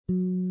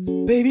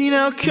Baby,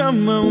 now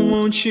come on,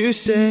 won't you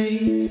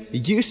stay?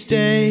 You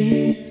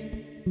stay.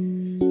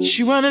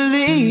 She wanna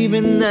leave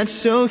and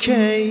that's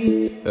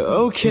okay,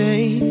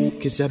 okay.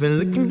 Cause I've been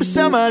looking for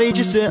somebody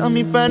just to help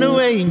me find a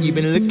way. And you've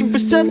been looking for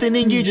something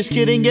and you just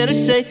couldn't get a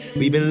say.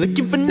 We've been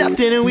looking for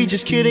nothing and we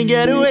just couldn't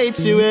get away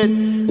to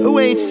it,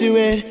 away to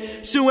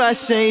it. So I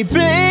say,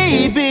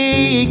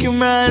 baby,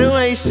 come right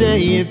away, say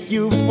if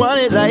you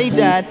want it like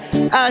that.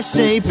 I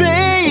say,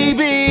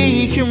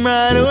 baby, come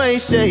right away,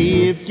 say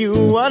if you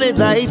want it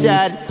like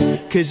that.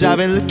 Cause I've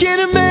been looking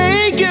to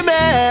make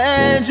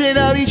amends and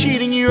I'll be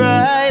treating you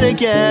right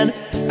again.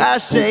 I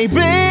say,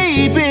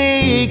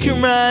 baby,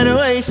 come right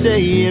away,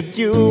 say if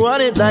you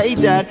want it like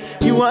that.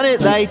 You want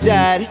it like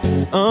that,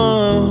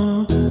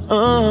 oh,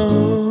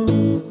 oh.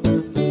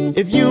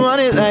 If you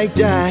want it like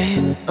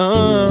that,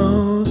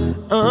 oh,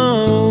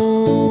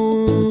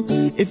 oh.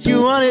 If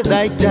you want it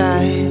like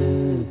that.